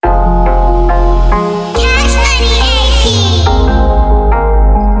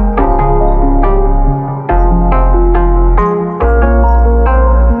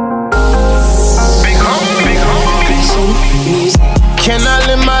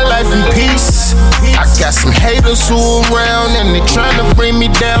my life in peace. I got some haters who around and they tryna bring me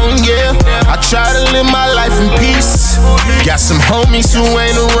down, yeah. I try to live my life in peace. Got some homies who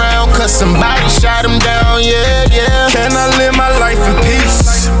ain't around cause somebody shot them down, yeah, yeah. Can I live my life in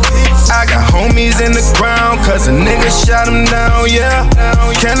peace? I got homies in the ground cause a nigga shot them down, yeah.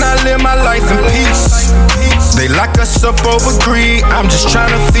 Can I live my life in peace? They lock us up over greed, I'm just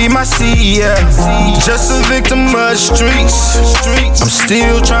tryna feed my seed, yeah. Just a victim of the streets. I'm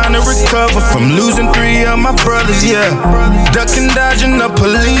still tryna recover from losing 3 of my brothers, yeah. Ducking, dodging the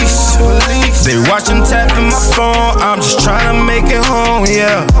police. They watching, tapping my phone, I'm just tryna make it home,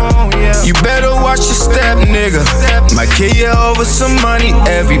 yeah. You better watch your step, nigga. Might kill you over some money,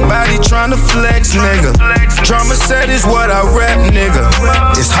 everybody tryna flex, nigga. Drama set is what I rap, nigga.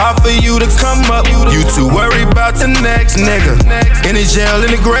 It's hard for you to come up, you too worried about the next nigga. In the jail,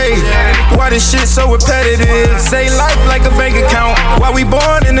 in the grave. Why this shit so repetitive? Say life like a bank account. Why we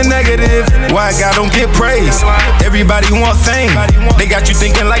born in the negative? Why God don't get praise? Everybody want fame. They got you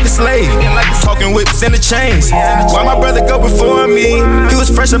thinking like a slave. Talking whips and the chains. Why my brother go before me? He was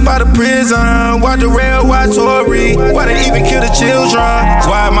fresh up out of prison. Why Darrell? Why Tori? Why they even kill the children?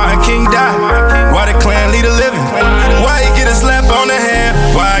 Why Martin King die? Why the clan leader living? Why he get a slap on the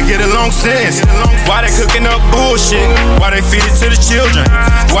hand? Why I get a long sentence? Why they cooking up bullshit? Why they feed it to the children?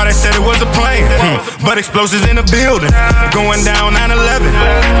 Why they said it was a plane? But explosives in the building. Going down 9/11.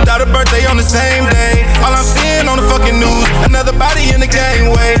 Thought a birthday on the same day. All I'm seeing on the fucking news, another body in the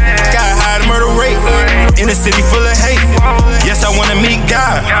gangway. Sky high murder rate. In a city full of hate. Yes, I wanna meet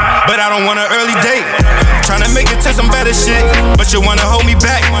God, but I don't want an early date. Tryna make it to some better shit, but you wanna hold me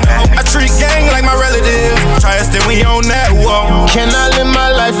back. I treat gang like my relatives. Try us, then we on that wall. Can I live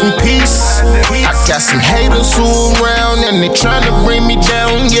my life in peace? I got some haters who around and they tryna bring me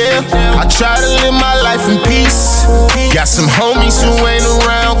down, yeah. I try to live my life in peace. Got some homies who ain't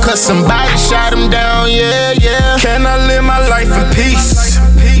around cause somebody shot them down, yeah, yeah. Can I live my life in peace?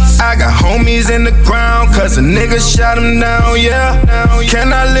 I got homies in the ground cause a nigga shot them down, yeah.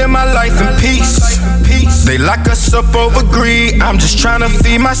 Can I live my life in peace? They lock us up over greed, I'm just tryna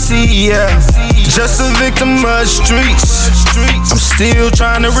feed my seed, yeah. Just a victim of the streets. I'm still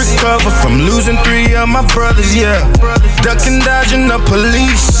tryna recover from losing 3 of my brothers, yeah. Ducking, dodging the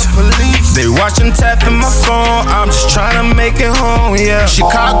police. They watching, tapping my phone, I'm just tryna make it home, yeah.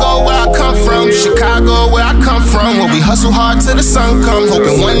 Chicago where I come from, Chicago where I come from. Where we hustle hard till the sun come,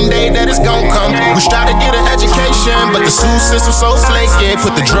 hoping one day that it's gon' come. We try to get an education, but the school system so flaky.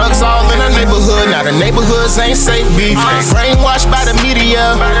 Put the drugs all in our neighborhood, now the neighborhoods ain't safe, be brainwashed by the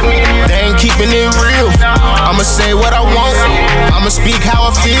media, they ain't keeping it real. I'ma say what I want, I'ma speak how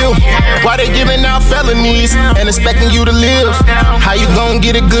I feel. Why they giving out felonies and expecting you to live? How you gon'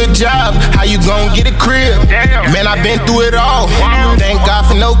 get a good job? How you gon' get a crib? Man, I been through it all, thank God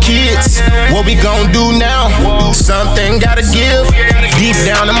for no kids. What we gon' do now? Something gotta give. Deep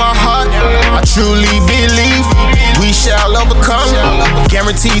down in my heart, I truly believe we shall overcome,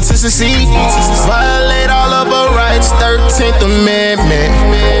 guaranteed to succeed. Violate all of our rights, 13th Amendment.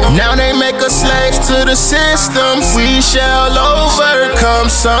 Now they make us slaves to the system. We shall overcome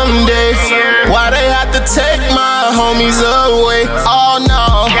someday. Why they have to take my homies away?